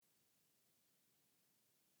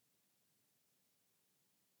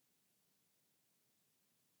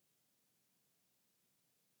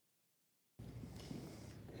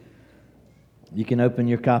You can open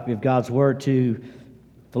your copy of God's Word to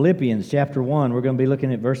Philippians chapter 1. We're going to be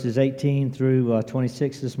looking at verses 18 through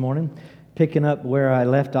 26 this morning, picking up where I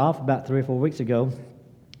left off about 3 or 4 weeks ago.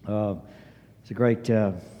 It's a great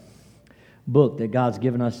book that God's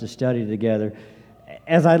given us to study together.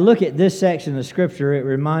 As I look at this section of Scripture, it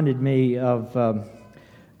reminded me of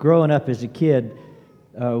growing up as a kid.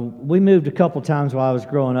 We moved a couple times while I was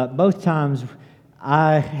growing up. Both times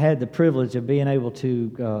I had the privilege of being able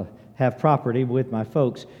to have property with my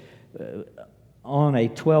folks on a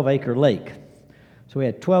 12-acre lake. So we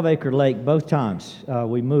had a 12-acre lake both times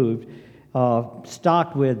we moved,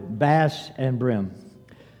 stocked with bass and brim.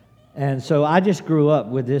 And so I just grew up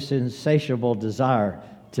with this insatiable desire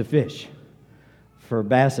to fish for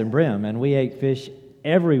bass and brim. And we ate fish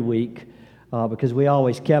every week because we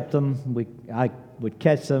always kept them. I would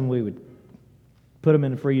catch them, we would put them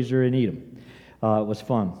in the freezer and eat them. It was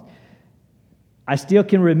fun. I still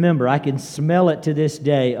can remember, I can smell it to this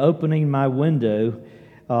day, opening my window,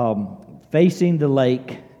 facing the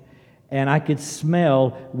lake, and I could smell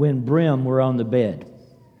when brim were on the bed.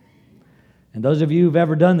 And those of you who've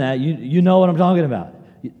ever done that, you know what I'm talking about.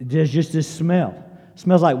 There's just this smell. It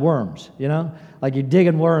smells like worms, you know? Like you're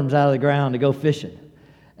digging worms out of the ground to go fishing.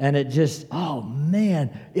 And it just, oh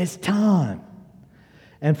man, it's time.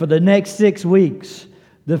 And for the next 6 weeks,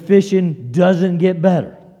 the fishing doesn't get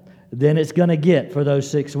better than it's going to get for those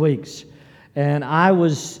 6 weeks. And I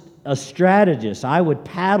was a strategist. I would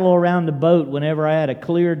paddle around the boat whenever I had a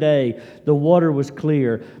clear day. The water was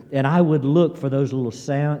clear, and I would look for those little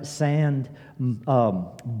sand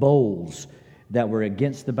bowls that were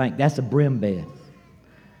against the bank. That's a brim bed.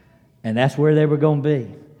 And that's where they were going to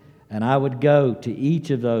be. And I would go to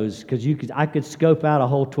each of those, because I could scope out a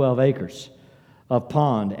whole 12 acres of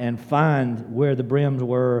pond and find where the brims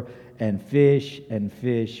were and fish and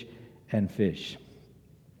fish and fish.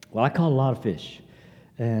 Well, I caught a lot of fish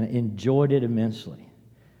and enjoyed it immensely.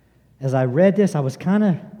 As I read this, I was kind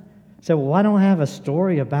of said, well, why don't I have a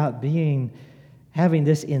story about having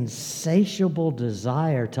this insatiable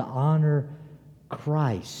desire to honor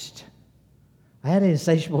Christ? I had an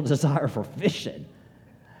insatiable desire for fishing,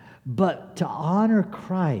 but to honor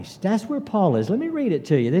Christ, that's where Paul is. Let me read it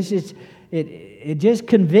to you. It just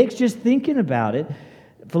convicts just thinking about it.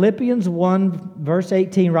 Philippians 1, verse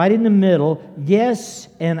 18, right in the middle. Yes,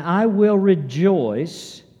 and I will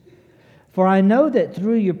rejoice, for I know that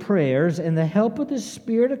through your prayers and the help of the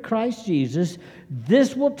Spirit of Christ Jesus,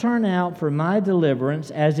 this will turn out for my deliverance,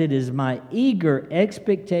 as it is my eager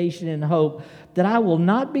expectation and hope that I will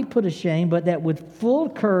not be put ashamed, but that with full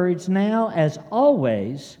courage now, as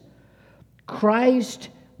always, Christ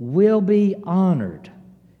will be honored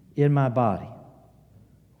in my body,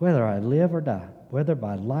 whether I live or die, whether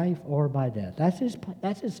by life or by death. That's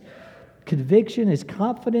his conviction, his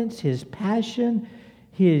confidence, his passion,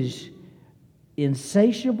 his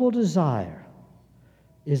insatiable desire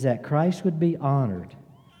is that Christ would be honored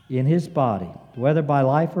in his body, whether by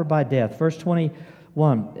life or by death. Verse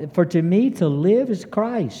 21, for to me to live is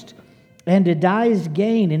Christ, and to die is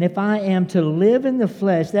gain. And if I am to live in the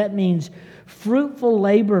flesh, that means fruitful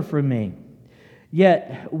labor for me.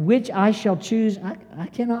 Yet which I shall choose, I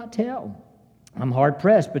cannot tell. I'm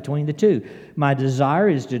hard-pressed between the two. My desire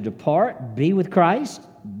is to depart, be with Christ.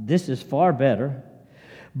 This is far better.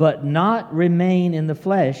 But not remain in the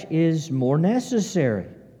flesh is more necessary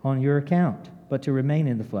on your account, but to remain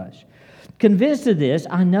in the flesh. Convinced of this,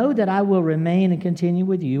 I know that I will remain and continue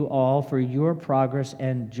with you all for your progress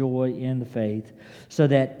and joy in the faith, so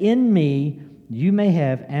that in me you may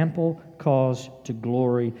have ample cause to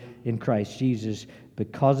glory in Christ Jesus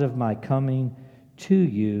because of my coming to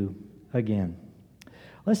you again.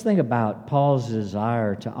 Let's think about Paul's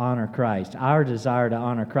desire to honor Christ, our desire to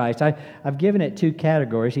honor Christ. I've given it 2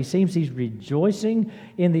 categories. He's rejoicing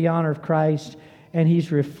in the honor of Christ, and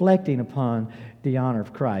he's reflecting upon the honor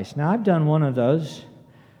of Christ. Now, I've done one of those.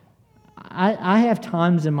 I have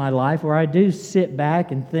times in my life where I do sit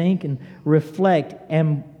back and think and reflect,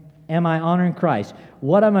 am I honoring Christ?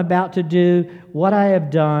 What I'm about to do, what I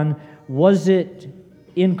have done, was it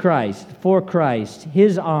in Christ, for Christ,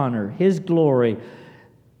 his honor, his glory?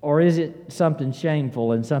 Or is it something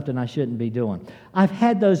shameful and something I shouldn't be doing? I've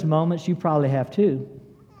had those moments. You probably have too.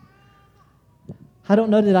 I don't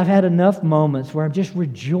know that I've had enough moments where I'm just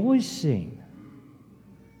rejoicing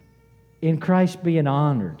in Christ being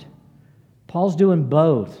honored. Paul's doing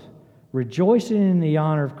both, rejoicing in the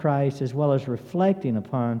honor of Christ as well as reflecting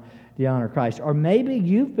upon the honor of Christ. Or maybe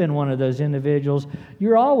you've been one of those individuals,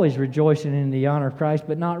 you're always rejoicing in the honor of Christ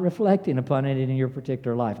but not reflecting upon it in your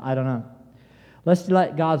particular life. I don't know. Let's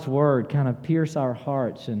let God's Word kind of pierce our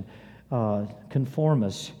hearts and conform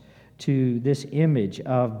us to this image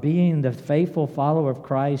of being the faithful follower of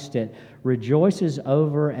Christ that rejoices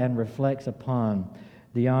over and reflects upon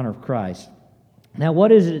the honor of Christ. Now,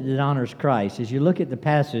 what is it that honors Christ? As you look at the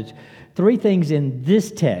passage, three things in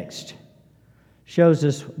this text shows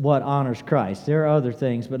us what honors Christ. There are other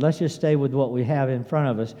things, but let's just stay with what we have in front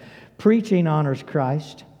of us. Preaching honors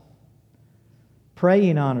Christ.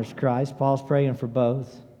 Praying honors Christ. Paul's praying for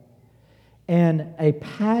both. And a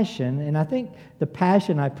passion, and I think the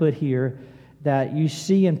passion I put here that you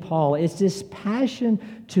see in Paul, it's this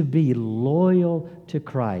passion to be loyal to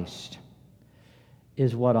Christ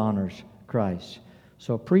is what honors Christ.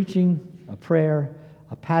 So preaching, a prayer,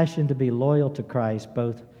 a passion to be loyal to Christ,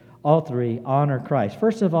 all three honor Christ.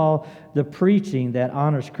 First of all, the preaching that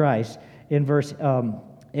honors Christ in verse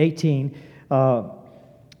 18,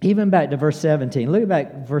 even back to verse 17. Look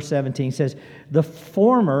back, verse 17 says, the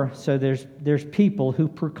former, so there's people who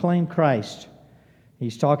proclaim Christ.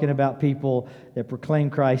 He's talking about people that proclaim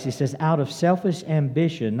Christ. He says, out of selfish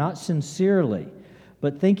ambition, not sincerely,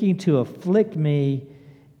 but thinking to afflict me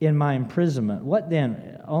in my imprisonment. What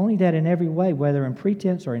then? Only that in every way, whether in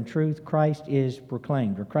pretense or in truth, Christ is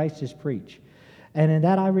proclaimed, or Christ is preached. And in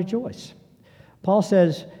that I rejoice. Paul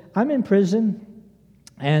says, I'm in prison,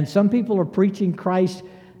 and some people are preaching Christ,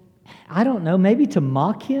 I don't know, maybe to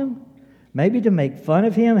mock him, maybe to make fun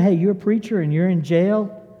of him. Hey, you're a preacher and you're in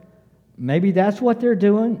jail. Maybe that's what they're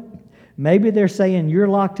doing. Maybe they're saying you're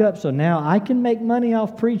locked up, so now I can make money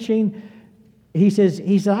off preaching. He says,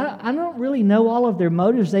 I don't really know all of their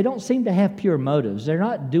motives. They don't seem to have pure motives. They're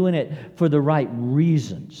not doing it for the right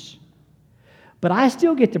reasons. But I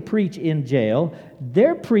still get to preach in jail.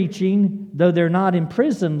 They're preaching, though they're not in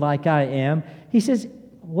prison like I am. He says,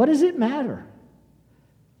 what does it matter?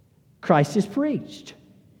 Christ is preached.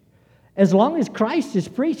 As long as Christ is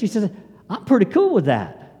preached, he says, I'm pretty cool with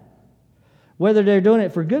that. Whether they're doing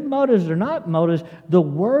it for good motives or not motives, the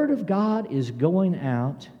Word of God is going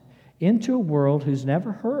out into a world who's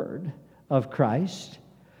never heard of Christ.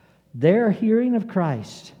 They're hearing of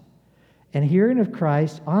Christ. And hearing of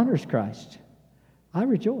Christ honors Christ. I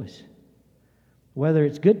rejoice. Whether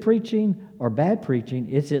it's good preaching or bad preaching,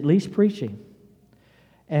 it's at least preaching.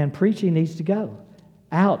 And preaching needs to go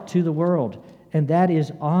out to the world. And that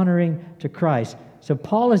is honoring to Christ. So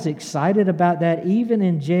Paul is excited about that even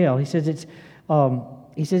in jail. He says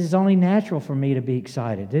it's only natural for me to be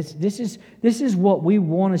excited. This is what we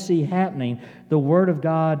want to see happening. The Word of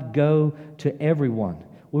God go to everyone.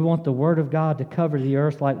 We want the Word of God to cover the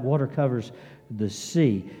earth like water covers the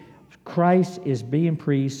sea. Christ is being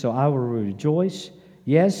preached, so I will rejoice.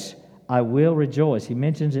 Yes, I will rejoice. He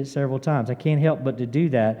mentions it several times. I can't help but to do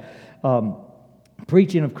that.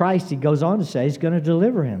 Preaching of Christ, he goes on to say, he's going to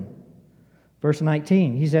deliver him. Verse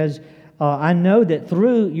 19, he says, I know that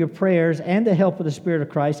through your prayers and the help of the Spirit of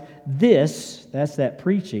Christ, that's that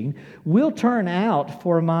preaching, will turn out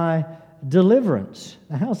for my deliverance.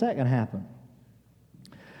 Now, how's that going to happen?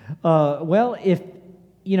 Well, if,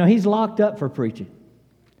 he's locked up for preaching.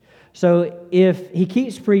 So if he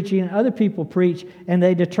keeps preaching, other people preach, and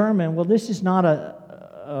they determine, well, this is not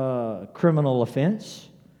a criminal offense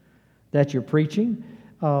that you're preaching,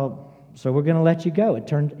 so we're going to let you go.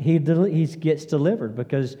 He gets delivered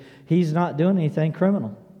because he's not doing anything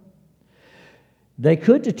criminal. They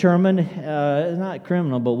could determine it's not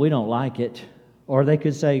criminal, but we don't like it. Or they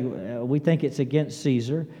could say, we think it's against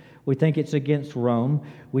Caesar. We think it's against Rome.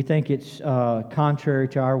 We think it's contrary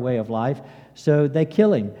to our way of life. So they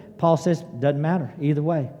kill him. Paul says, doesn't matter either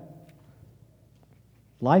way.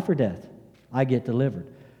 Life or death, I get delivered.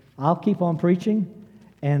 I'll keep on preaching,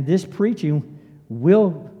 and this preaching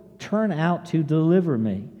will turn out to deliver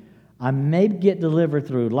me. I may get delivered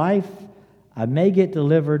through life. I may get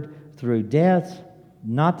delivered through death.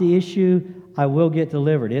 Not the issue. I will get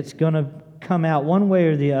delivered. It's going to come out one way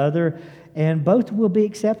or the other, and both will be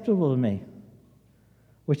acceptable to me,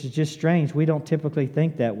 which is just strange. We don't typically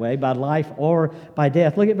think that way, by life or by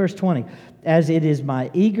death. Look at verse 20. As it is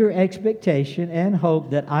my eager expectation and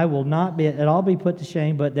hope that I will not be at all be put to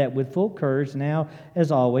shame, but that with full courage, now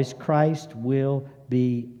as always, Christ will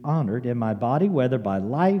be honored in my body, whether by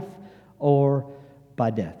life or by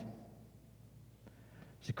death.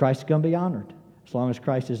 So Christ is going to be honored. As long as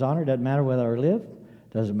Christ is honored, doesn't matter whether I live,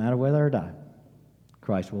 doesn't matter whether I die.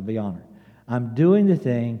 Christ will be honored. I'm doing the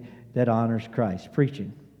thing that honors Christ,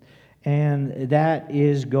 preaching. And that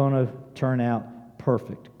is going to turn out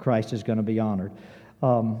perfect. Christ is going to be honored.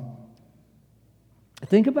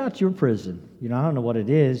 Think about your prison. I don't know what it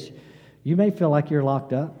is. You may feel like you're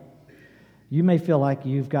locked up. You may feel like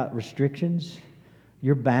you've got restrictions.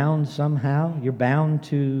 You're bound somehow. You're bound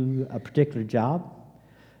to a particular job.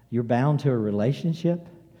 You're bound to a relationship.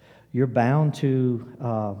 You're bound to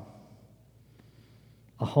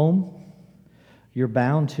a home. You're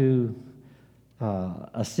bound to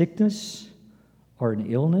a sickness or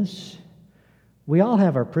an illness. We all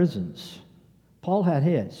have our prisons. Paul had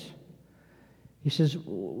his. He says,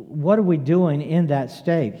 what are we doing in that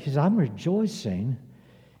state? He says, I'm rejoicing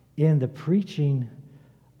in the preaching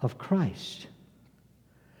of Christ.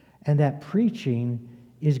 And that preaching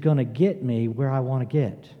is going to get me where I want to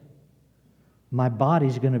get. My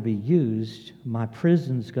body's going to be used, my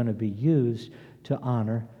prison's going to be used to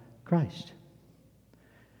honor Christ.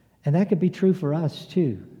 And that could be true for us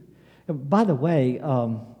too. By the way,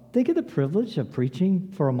 think of the privilege of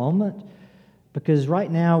preaching for a moment, because right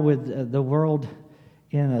now with the world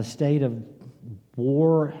in a state of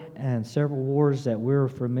war and several wars that we're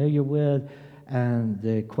familiar with, and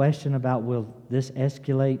the question about will this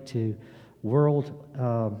escalate to world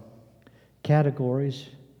categories,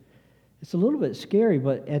 it's a little bit scary,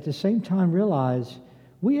 but at the same time realize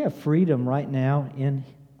we have freedom right now in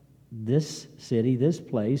this city, this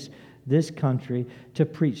place, this country to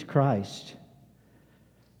preach Christ.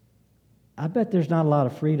 I bet there's not a lot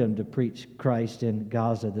of freedom to preach Christ in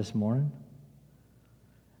Gaza this morning.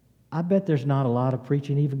 I bet there's not a lot of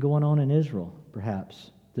preaching even going on in Israel,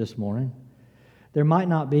 perhaps, this morning. There might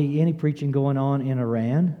not be any preaching going on in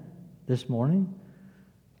Iran this morning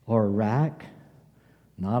or Iraq.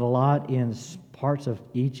 Not a lot in parts of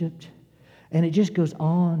Egypt. And it just goes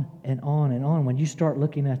on and on and on when you start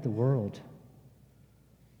looking at the world.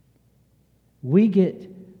 We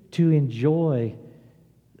get to enjoy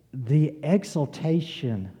the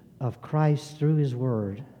exaltation of Christ through His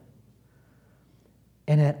Word.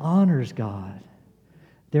 And it honors God.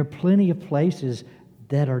 There are plenty of places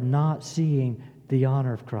that are not seeing the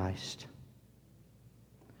honor of Christ.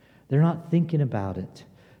 They're not thinking about it.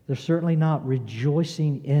 They're certainly not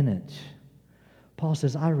rejoicing in it. Paul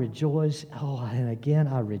says, I rejoice. Oh, and again,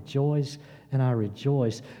 I rejoice and I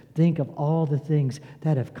rejoice. Think of all the things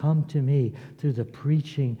that have come to me through the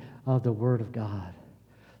preaching of the Word of God.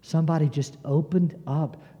 Somebody just opened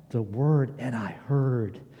up the Word and I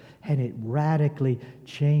heard, and it radically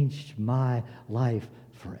changed my life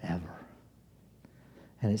forever.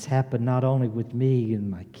 And it's happened not only with me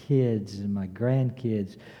and my kids and my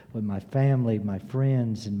grandkids, with my family, my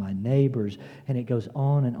friends, and my neighbors, and it goes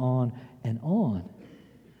on and on and on.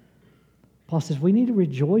 Paul says we need to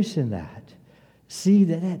rejoice in that. See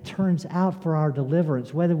that that turns out for our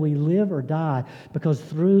deliverance, whether we live or die, because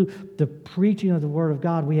through the preaching of the Word of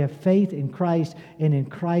God, we have faith in Christ, and in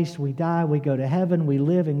Christ we die, we go to heaven, we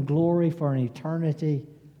live in glory for an eternity.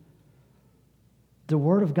 The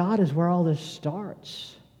Word of God is where all this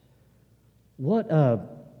starts. What an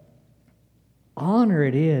honor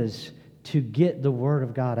it is to get the Word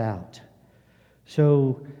of God out.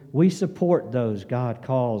 So we support those God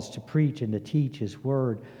calls to preach and to teach His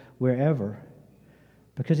Word wherever,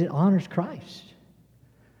 because it honors Christ.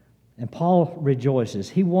 And Paul rejoices.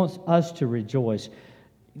 He wants us to rejoice.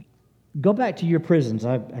 Go back to your prisons.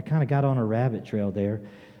 I kind of got on a rabbit trail there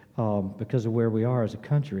because of where we are as a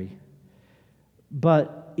country.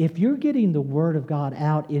 But if you're getting the Word of God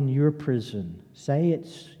out in your prison, say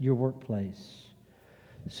it's your workplace,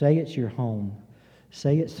 say it's your home,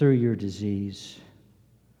 say it's through your disease,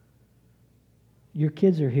 your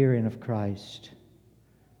kids are hearing of Christ.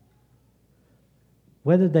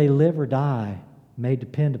 Whether they live or die may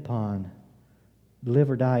depend upon,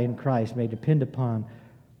 live or die in Christ may depend upon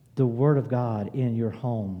the Word of God in your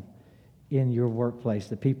home, in your workplace,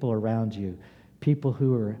 the people around you, people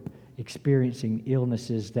who are experiencing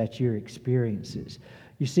illnesses that you're experiencing.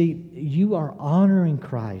 You see, you are honoring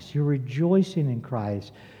Christ. You're rejoicing in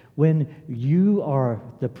Christ when you are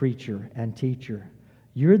the preacher and teacher.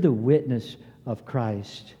 You're the witness of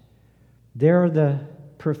Christ. There are the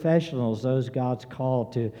professionals, those God's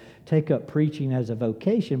called to take up preaching as a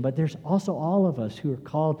vocation, but there's also all of us who are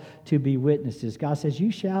called to be witnesses. God says,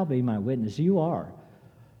 you shall be my witness. You are.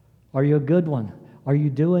 Are you a good one? Are you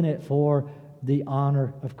doing it for the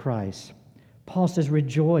honor of Christ? Paul says,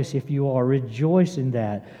 rejoice if you are. Rejoice in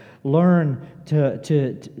that. Learn to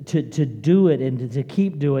do it and to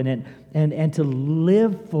keep doing it and to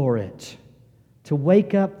live for it, to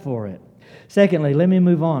wake up for it. Secondly, let me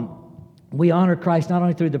move on. We honor Christ not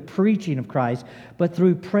only through the preaching of Christ, but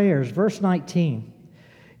through prayers. Verse 19,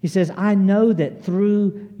 he says, I know that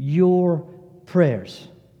through your prayers,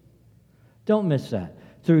 don't miss that,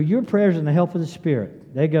 through your prayers and the help of the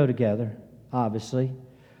Spirit, they go together, obviously,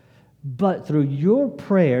 but through your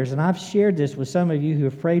prayers, and I've shared this with some of you who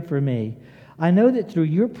have prayed for me, I know that through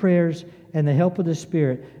your prayers and the help of the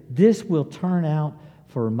Spirit, this will turn out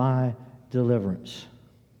for my deliverance.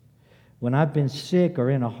 When I've been sick or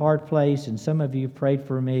in a hard place, and some of you prayed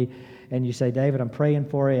for me, and you say, David, I'm praying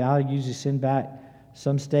for you, I'll usually send back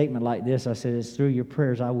some statement like this. I said, it's through your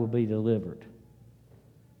prayers I will be delivered.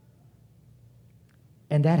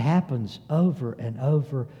 And that happens over and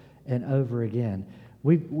over and over again.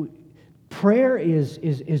 Prayer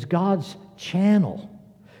is God's channel.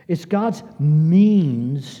 It's God's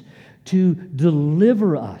means to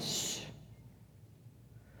deliver us.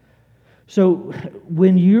 So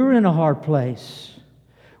when you're in a hard place,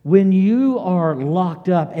 when you are locked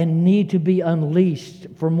up and need to be unleashed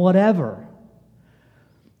from whatever,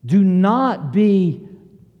 do not be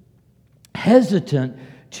hesitant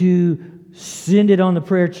to send it on the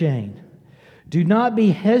prayer chain. Do not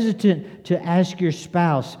be hesitant to ask your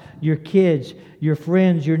spouse, your kids, your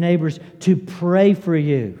friends, your neighbors to pray for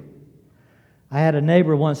you. I had a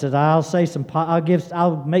neighbor once said, I'll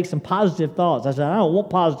make some positive thoughts. I said, I don't want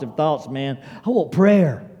positive thoughts, man. I want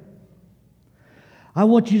prayer. I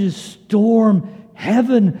want you to storm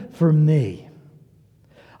heaven for me.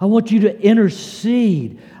 I want you to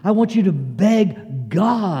intercede. I want you to beg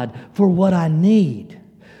God for what I need.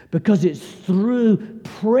 Because it's through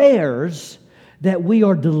prayers that we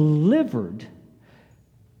are delivered,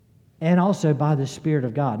 and also by the Spirit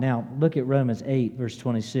of God. Now, look at Romans 8, verse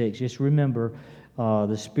 26. Just remember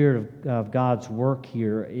the Spirit of God's work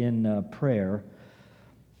here in prayer.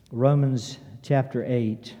 Romans chapter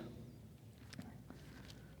 8, I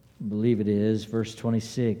believe it is, verse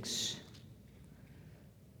 26.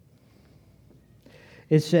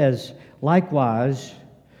 It says, likewise,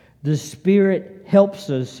 the Spirit helps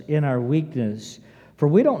us in our weakness, for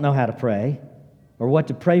we don't know how to pray or what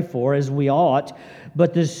to pray for as we ought,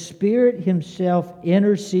 but the Spirit Himself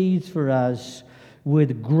intercedes for us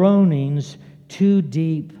with groanings too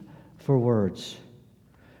deep for words.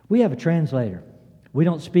 We have a translator. We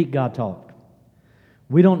don't speak God talk.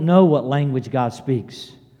 We don't know what language God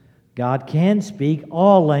speaks. God can speak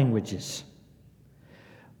all languages.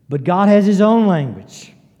 But God has His own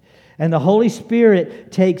language. And the Holy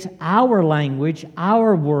Spirit takes our language,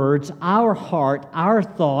 our words, our heart, our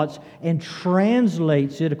thoughts, and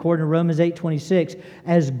translates it, according to Romans 8:26,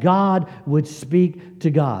 as God would speak to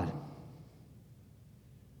God.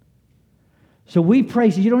 So we pray,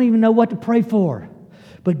 so you don't even know what to pray for.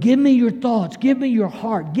 But give me your thoughts, give me your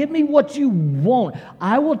heart, give me what you want.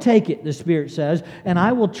 I will take it, the Spirit says, and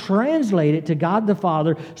I will translate it to God the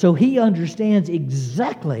Father so He understands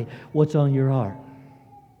exactly what's on your heart.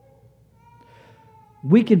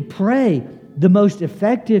 We can pray the most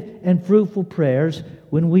effective and fruitful prayers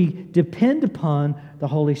when we depend upon the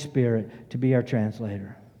Holy Spirit to be our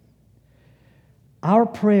translator. Our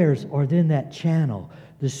prayers are then that channel.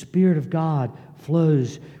 The Spirit of God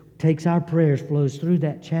takes our prayers, flows through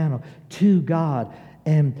that channel to God,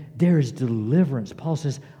 and there is deliverance. Paul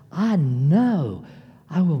says, I know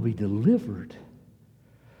I will be delivered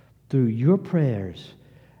through your prayers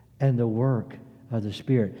and the work of the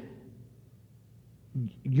Spirit.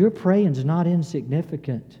 Your praying is not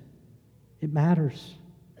insignificant. It matters.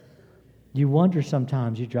 You wonder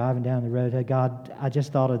sometimes, you're driving down the road, hey, God, I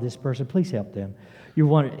just thought of this person. Please help them. You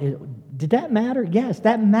wonder, did that matter? Yes,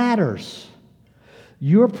 that matters.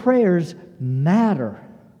 Your prayers matter.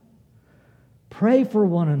 Pray for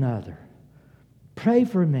one another. Pray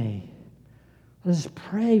for me. Let's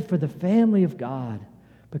pray for the family of God,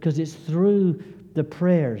 because it's through the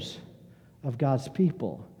prayers of God's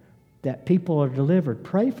people that people are delivered.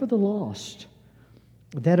 Pray for the lost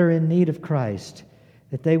that are in need of Christ,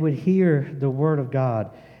 that they would hear the Word of God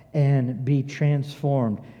and be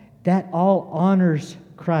transformed. That all honors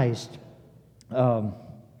Christ.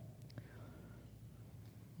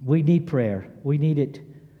 We need prayer. We need it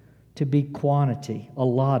to be quantity, a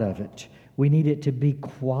lot of it. We need it to be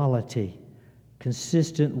quality,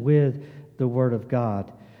 consistent with the Word of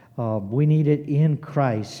God. We need it in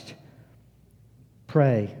Christ.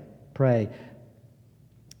 Pray.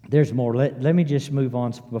 There's more. Let me just move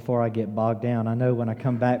on before I get bogged down. I know when I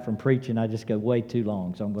come back from preaching, I just go way too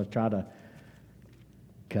long, so I'm going to try to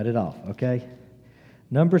cut it off, okay?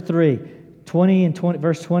 Number 3,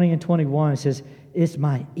 verse 20 and 21, it says, it's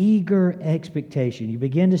my eager expectation. You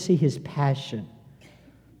begin to see his passion.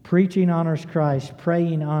 Preaching honors Christ,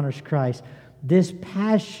 praying honors Christ. This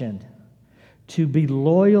passion to be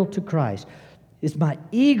loyal to Christ is my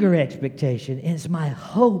eager expectation, and it's my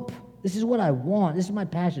hope. This is what I want. This is my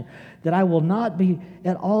passion, that I will not be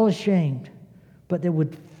at all ashamed, but that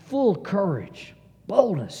with full courage,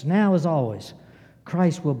 boldness, now as always,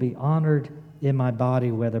 Christ will be honored in my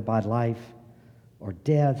body, whether by life or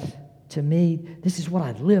death. To me, this is what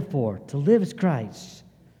I live for. To live is Christ,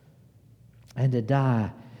 and to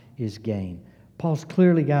die is gain. Paul's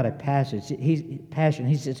clearly got a passion.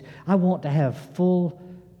 He says, I want to have full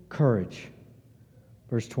courage.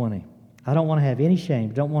 Verse 20. I don't want to have any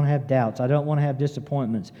shame. Don't want to have doubts. I don't want to have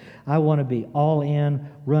disappointments. I want to be all in,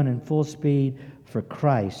 running full speed for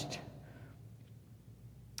Christ.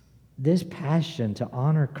 This passion to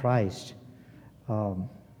honor Christ. Are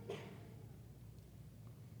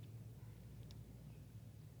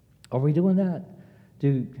we doing that?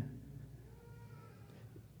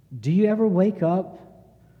 Do you ever wake up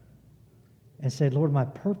and say, Lord, my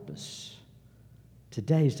purpose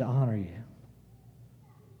today is to honor you?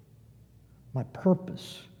 My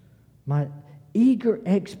purpose, my eager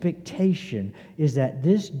expectation is that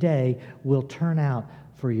this day will turn out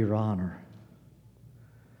for your honor.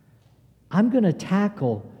 I'm going to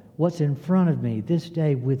tackle what's in front of me this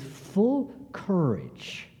day with full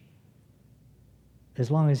courage,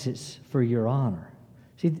 as long as it's for your honor.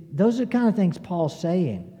 See, those are the kind of things Paul's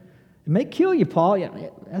saying. It may kill you, Paul. Yeah,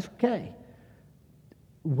 that's okay.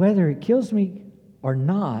 Whether it kills me or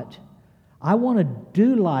not, I want to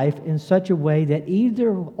do life in such a way that either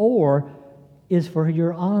or is for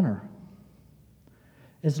your honor.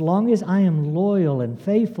 As long as I am loyal and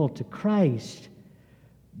faithful to Christ,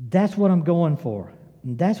 that's what I'm going for.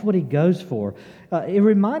 And that's what he goes for. It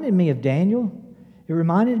reminded me of Daniel. It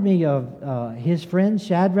reminded me of his friends,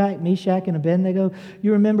 Shadrach, Meshach, and Abednego.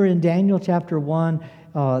 You remember in Daniel chapter 1,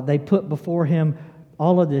 they put before him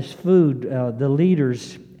all of this food. The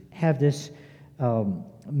leaders have this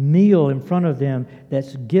meal in front of them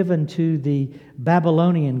that's given to the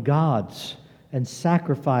Babylonian gods and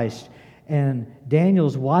sacrificed. And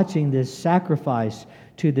Daniel's watching this sacrifice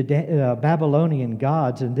to the Babylonian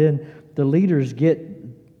gods. And then the leaders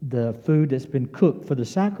get the food that's been cooked for the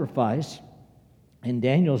sacrifice. And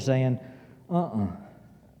Daniel's saying, I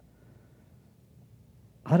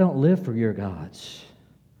don't live for your gods.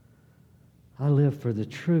 I live for the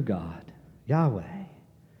true God, Yahweh.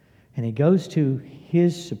 And he goes to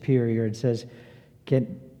his superior and says,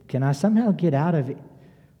 can I somehow get out of it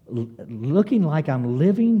looking like I'm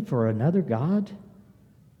living for another God?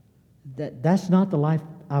 That's not the life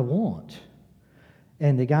I want.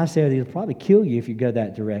 And the guy said, he'll probably kill you if you go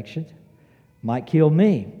that direction. Might kill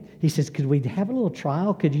me. He says, could we have a little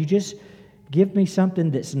trial? Could you just give me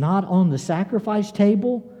something that's not on the sacrifice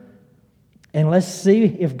table? And let's see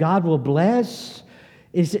if God will bless.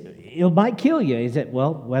 It might kill you. He said,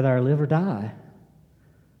 well, whether I live or die,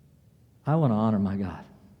 I want to honor my God.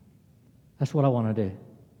 That's what I want to do.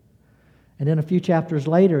 And then a few chapters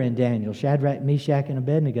later in Daniel, Shadrach, Meshach, and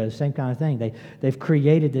Abednego, same kind of thing. They've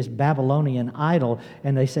created this Babylonian idol,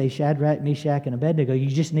 and they say, Shadrach, Meshach, and Abednego, you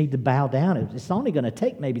just need to bow down. It's only going to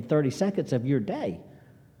take maybe 30 seconds of your day.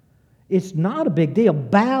 It's not a big deal.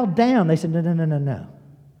 Bow down. They said, no.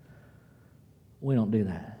 We don't do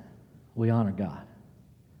that. We honor God.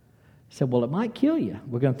 He said, well, it might kill you.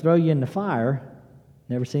 We're going to throw you in the fire.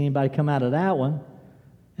 Never seen anybody come out of that one.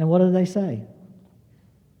 And what do they say?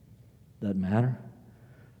 Doesn't matter.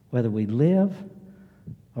 Whether we live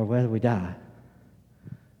or whether we die,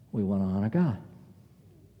 we want to honor God.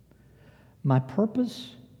 My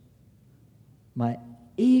purpose, my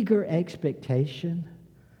eager expectation,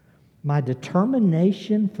 my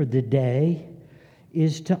determination for the day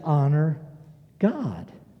is to honor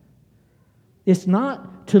God. It's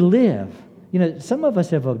not to live. You know, some of us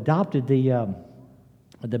have adopted the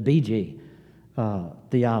BG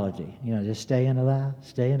theology. You know, just staying alive.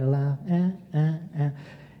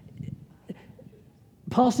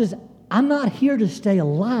 Paul says, I'm not here to stay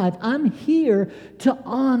alive. I'm here to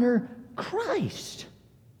honor Christ.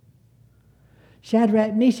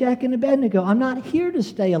 Shadrach, Meshach, and Abednego, I'm not here to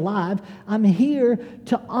stay alive. I'm here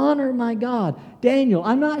to honor my God. Daniel,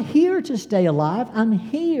 I'm not here to stay alive. I'm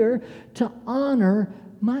here to honor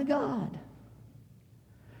my God.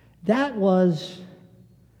 That was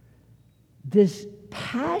this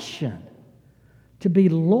passion to be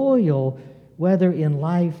loyal, whether in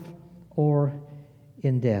life or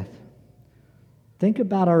in death. Think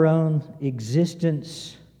about our own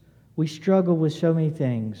existence. We struggle with so many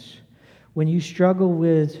things. When you struggle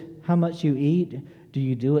with how much you eat, do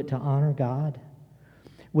you do it to honor God?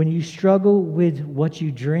 When you struggle with what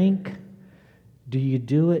you drink, do you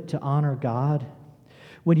do it to honor God?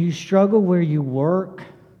 When you struggle where you work,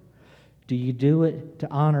 do you do it to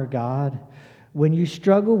honor God? When you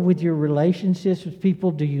struggle with your relationships with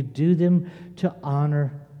people, do you do them to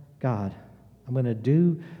honor God? I'm going to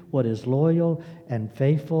do what is loyal and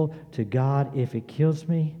faithful to God if it kills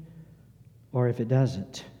me or if it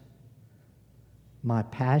doesn't. My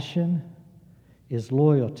passion is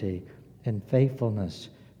loyalty and faithfulness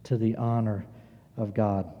to the honor of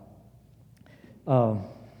God.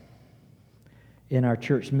 in our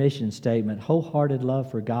church mission statement, wholehearted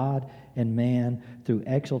love for God and man through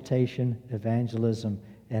exaltation, evangelism,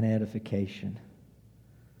 and edification.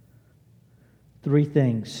 3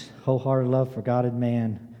 things: wholehearted love for God and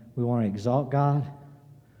man. We want to exalt God.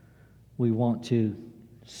 We want to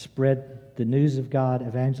spread the news of God,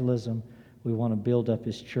 evangelism. We want to build up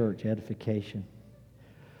His church, edification.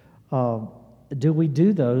 Do we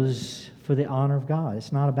do those for the honor of God?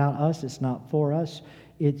 It's not about us. It's not for us.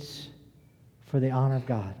 It's for the honor of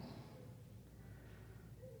God.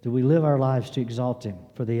 Do we live our lives to exalt Him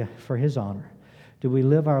for His honor? Do we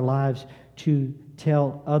live our lives to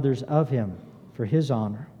tell others of Him for His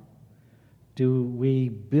honor? Do we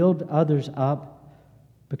build others up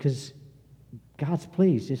because God's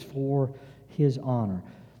pleased? It's for His honor.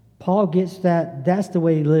 Paul gets that. That's the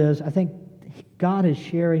way he lives. I think God is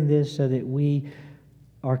sharing this so that we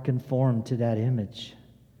are conformed to that image,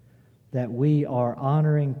 that we are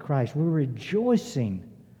honoring Christ. We're rejoicing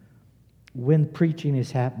when preaching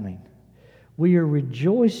is happening. We are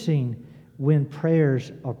rejoicing when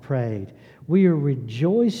prayers are prayed. We are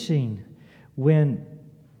rejoicing when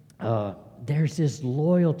there's this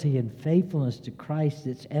loyalty and faithfulness to Christ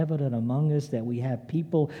that's evident among us, that we have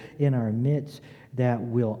people in our midst that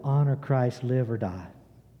will honor Christ, live or die.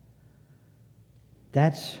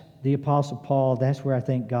 That's the Apostle Paul. That's where I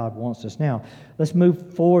think God wants us. Now, let's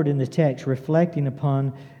move forward in the text, reflecting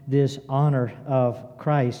upon this honor of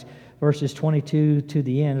Christ. Verses 22 to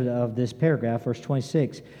the end of this paragraph, verse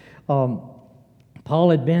 26. Paul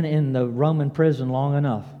had been in the Roman prison long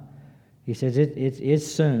enough. He says it's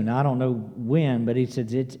soon. I don't know when, but he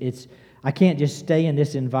says it's. I can't just stay in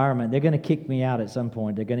this environment. They're going to kick me out at some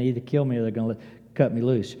point. They're going to either kill me or they're going to cut me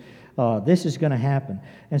loose. This is going to happen.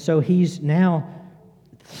 And so he's now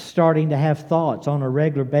starting to have thoughts on a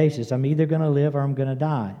regular basis. I'm either going to live or I'm going to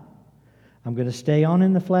die. I'm going to stay on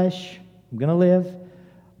in the flesh, I'm going to live,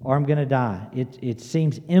 or I'm going to die. It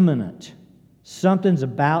seems imminent. Something's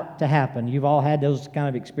about to happen. You've all had those kind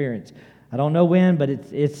of experience. I don't know when, but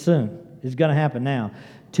it's soon. It's going to happen now.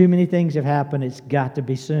 Too many things have happened. It's got to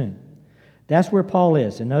be soon. That's where Paul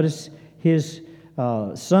is. And notice his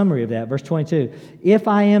summary of that, verse 22. If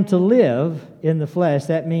I am to live in the flesh,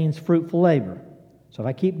 that means fruitful labor. So if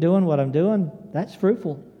I keep doing what I'm doing, that's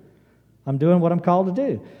fruitful. I'm doing what I'm called to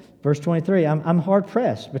do. Verse 23, I'm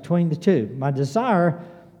hard-pressed between the two. My desire,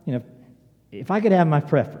 if I could have my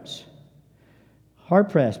preference,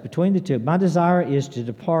 hard-pressed between the two. My desire is to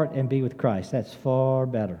depart and be with Christ. That's far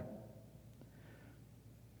better.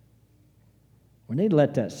 We need to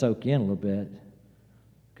let that soak in a little bit,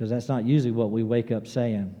 because that's not usually what we wake up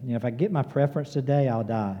saying. If I get my preference today, I'll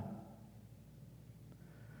die.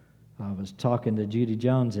 I was talking to Judy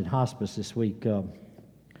Jones in hospice this week,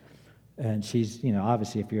 and she's,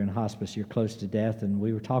 obviously if you're in hospice, you're close to death, and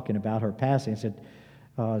we were talking about her passing.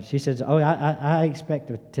 She says, I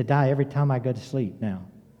expect to die every time I go to sleep now.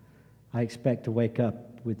 I expect to wake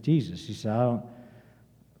up with Jesus. She said,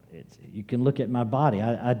 you can look at my body.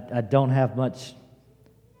 I don't have much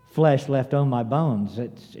flesh left on my bones.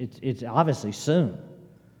 It's obviously soon.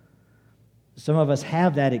 Some of us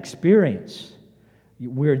have that experience.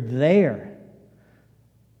 We're there.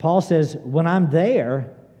 Paul says, when I'm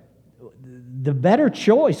there, the better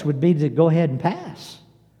choice would be to go ahead and pass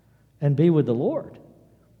and be with the Lord.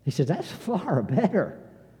 He says, that's far better.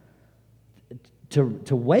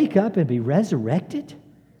 To wake up and be resurrected,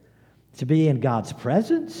 to be in God's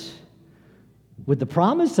presence, with the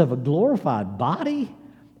promise of a glorified body,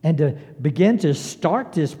 and to begin to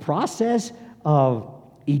start this process of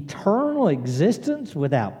eternal existence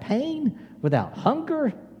without pain, without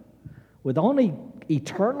hunger, with only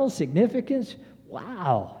eternal significance.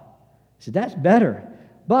 Wow. So that's better.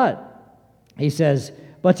 But, he says,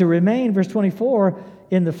 but to remain, verse 24,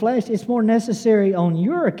 in the flesh, it's more necessary on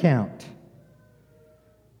your account.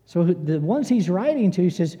 So the ones he's writing to, he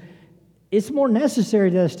says, it's more necessary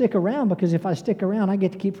that I stick around, because if I stick around, I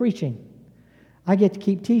get to keep preaching. I get to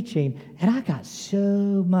keep teaching. And I got so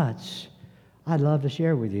much I'd love to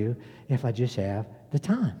share with you if I just have the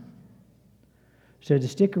time. So to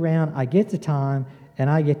stick around, I get the time, and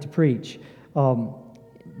I get to preach.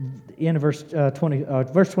 In verse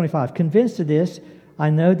 25, convinced of this, I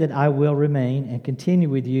know that I will remain and continue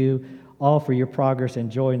with you all for your progress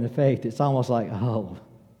and joy in the faith. It's almost like, oh,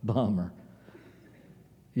 bummer.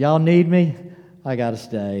 Y'all need me? I got to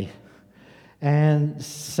stay. And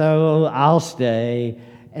so I'll stay,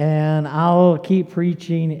 and I'll keep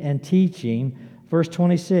preaching and teaching. Verse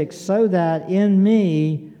 26, so that in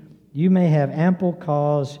me you may have ample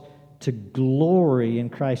cause to glory in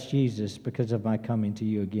Christ Jesus because of my coming to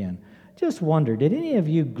you again. Just wonder, did any of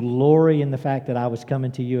you glory in the fact that I was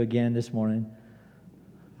coming to you again this morning?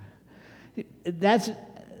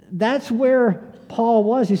 That's where Paul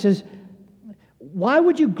was. He says, why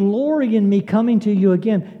would you glory in me coming to you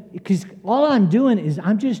again? Because all I'm doing is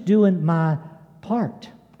I'm just doing my part.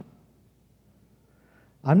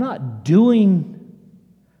 I'm not doing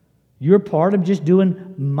your part. I'm just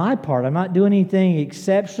doing my part. I'm not doing anything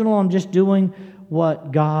exceptional. I'm just doing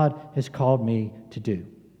what God has called me to do,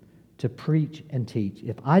 to preach and teach.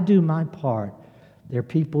 If I do my part, there are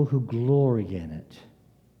people who glory in it.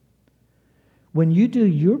 When you do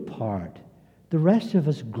your part, the rest of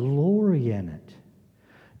us glory in it.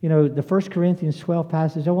 You know, the 1 Corinthians 12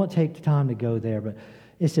 passage, I won't take the time to go there, but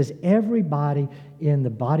it says everybody in the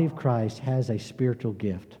body of Christ has a spiritual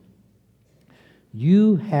gift.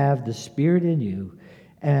 You have the Spirit in you,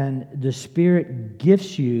 and the Spirit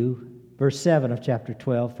gifts you, verse 7 of chapter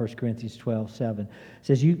 12, 1 Corinthians 12, 7,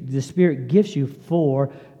 says the Spirit gifts you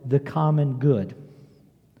for the common good.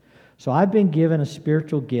 So I've been given a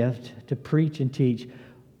spiritual gift to preach and teach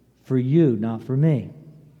for you, not for me.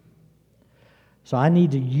 So I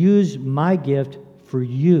need to use my gift for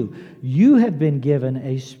you. You have been given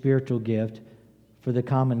a spiritual gift for the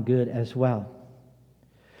common good as well.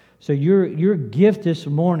 So your gift this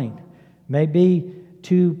morning may be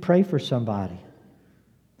to pray for somebody.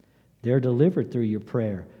 They're delivered through your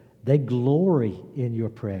prayer. They glory in your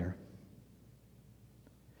prayer.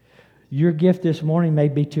 Your gift this morning may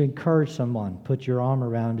be to encourage someone. Put your arm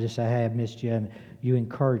around them, just say, hey, I've missed you, and you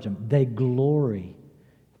encourage them. They glory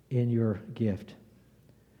in your gift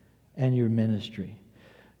and your ministry.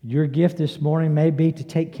 Your gift this morning may be to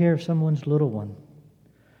take care of someone's little one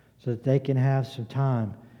so that they can have some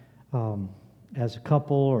time as a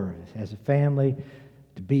couple or as a family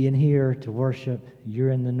to be in here, to worship.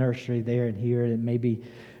 You're in the nursery there and here, and maybe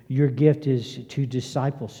your gift is to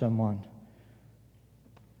disciple someone.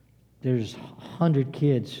 There's 100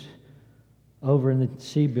 kids over in the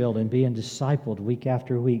C building being discipled week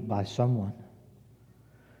after week by someone.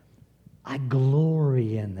 I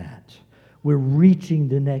glory in that. We're reaching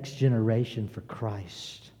the next generation for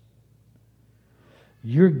Christ.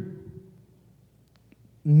 Your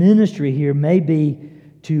ministry here may be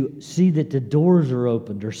to see that the doors are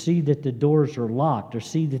opened, or see that the doors are locked, or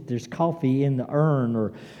see that there's coffee in the urn,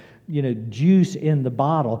 or juice in the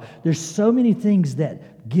bottle. There's so many things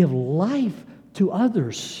that give life to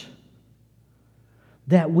others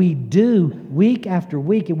that we do week after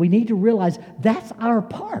week, and we need to realize that's our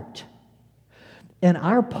part. And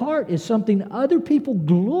our part is something other people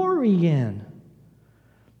glory in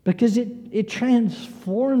because it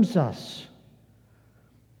transforms us,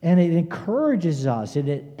 and it encourages us, and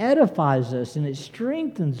it edifies us, and it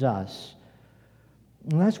strengthens us.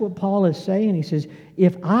 And that's what Paul is saying. He says,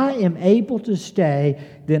 if I am able to stay,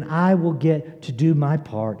 then I will get to do my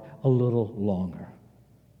part a little longer.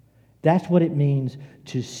 That's what it means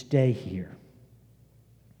to stay here.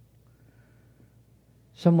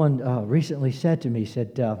 Someone recently said to me,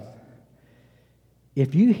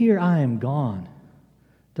 if you hear I am gone,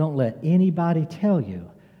 don't let anybody tell you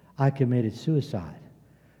I committed suicide.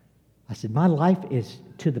 I said, my life is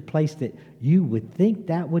to the place that you would think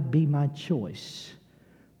that would be my choice.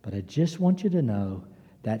 But I just want you to know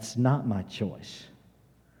that's not my choice.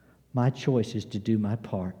 My choice is to do my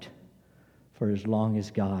part for as long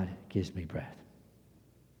as God gives me breath.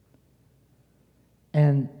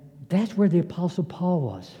 And that's where the Apostle Paul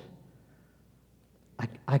was.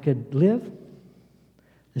 I could live.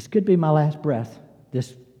 This could be my last breath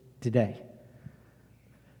today.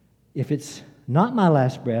 If it's not my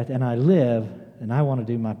last breath and I live, then I want to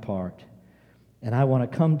do my part. And I want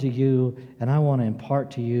to come to you, and I want to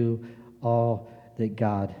impart to you all that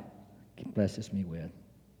God blesses me with.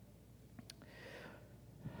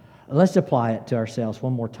 Let's apply it to ourselves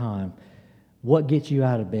one more time. What gets you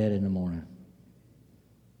out of bed in the morning?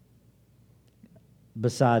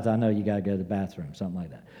 Besides, I know you got to go to the bathroom, something like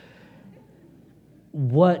that.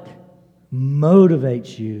 What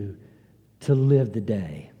motivates you to live the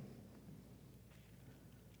day?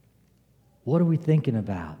 What are we thinking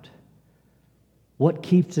about? What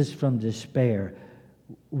keeps us from despair?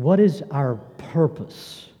 What is our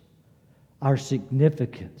purpose, our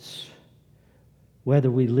significance,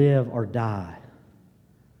 whether we live or die?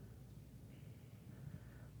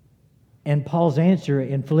 And Paul's answer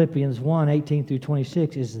in Philippians 1, 18 through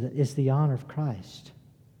 26 is the honor of Christ.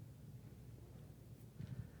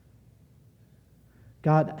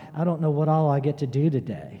 God, I don't know what all I get to do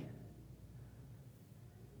today,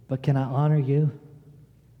 but can I honor you?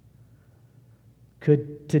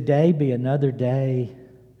 Could today be another day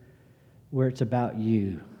where it's about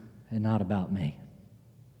you and not about me?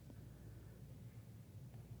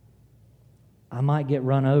 I might get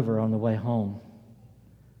run over on the way home.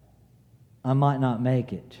 I might not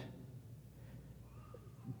make it.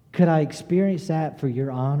 Could I experience that for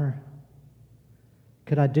your honor?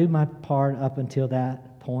 Could I do my part up until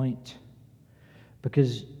that point?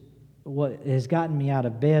 Because what has gotten me out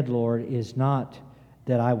of bed, Lord, is not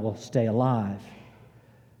that I will stay alive.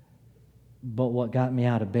 But what got me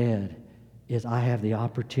out of bed is I have the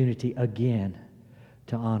opportunity again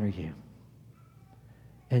to honor you.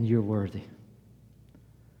 And you're worthy.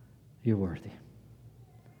 You're worthy.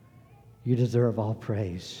 You deserve all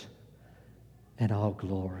praise and all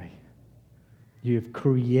glory. You have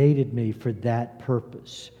created me for that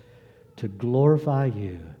purpose, to glorify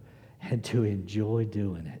you and to enjoy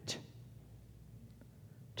doing it,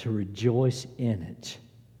 to rejoice in it.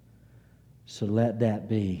 So let that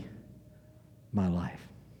be my life.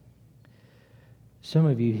 Some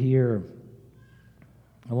of you here,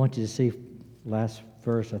 I want you to see last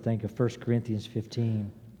verse, I think, of 1 Corinthians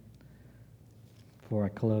 15 before I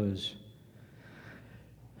close.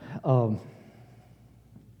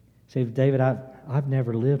 Say, David, I've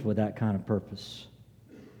never lived with that kind of purpose.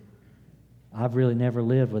 I've really never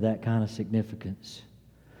lived with that kind of significance.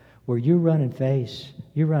 Where you're running fast,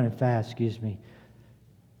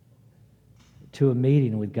 to a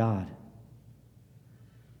meeting with God.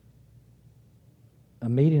 A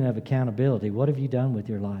meeting of accountability. What have you done with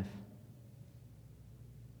your life?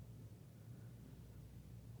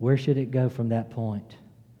 Where should it go from that point?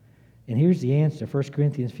 And here's the answer, 1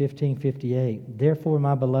 Corinthians 15:58. Therefore,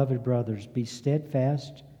 my beloved brothers, be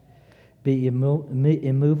steadfast, be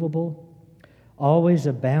immovable, always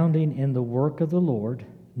abounding in the work of the Lord,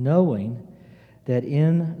 knowing that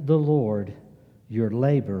in the Lord your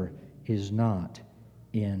labor is not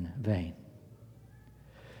in vain.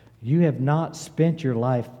 You have not spent your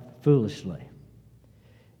life foolishly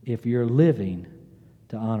if you're living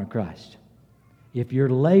to honor Christ. If your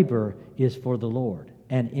labor is for the Lord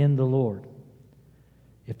and in the Lord.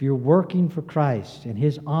 If you're working for Christ and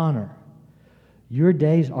His honor, your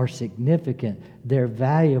days are significant. They're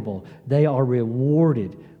valuable. They are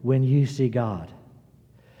rewarded when you see God.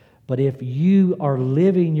 But if you are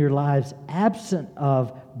living your lives absent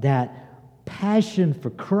of that passion for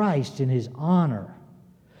Christ and His honor,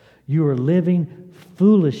 you are living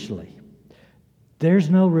foolishly. There's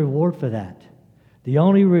no reward for that. The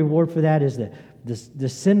only reward for that is the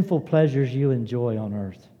sinful pleasures you enjoy on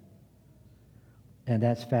earth. And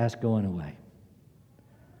that's fast going away.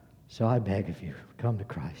 So I beg of you, come to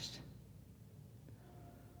Christ.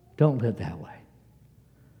 Don't live that way.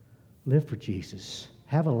 Live for Jesus.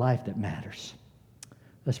 Have a life that matters.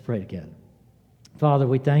 Let's pray together. Father,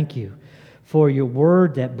 we thank you for your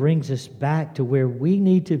word that brings us back to where we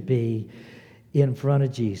need to be in front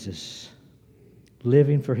of Jesus,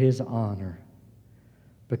 living for His honor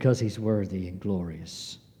because He's worthy and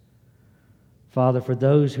glorious. Father, for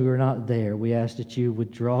those who are not there, we ask that you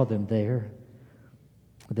would draw them there,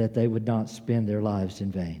 that they would not spend their lives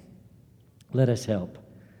in vain. Let us help.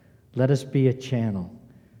 Let us be a channel.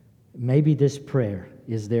 Maybe this prayer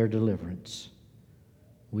is their deliverance.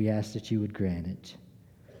 We ask that you would grant it.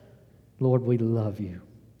 Lord, we love you.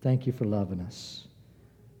 Thank you for loving us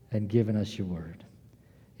and giving us your word.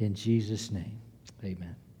 In Jesus' name,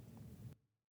 amen.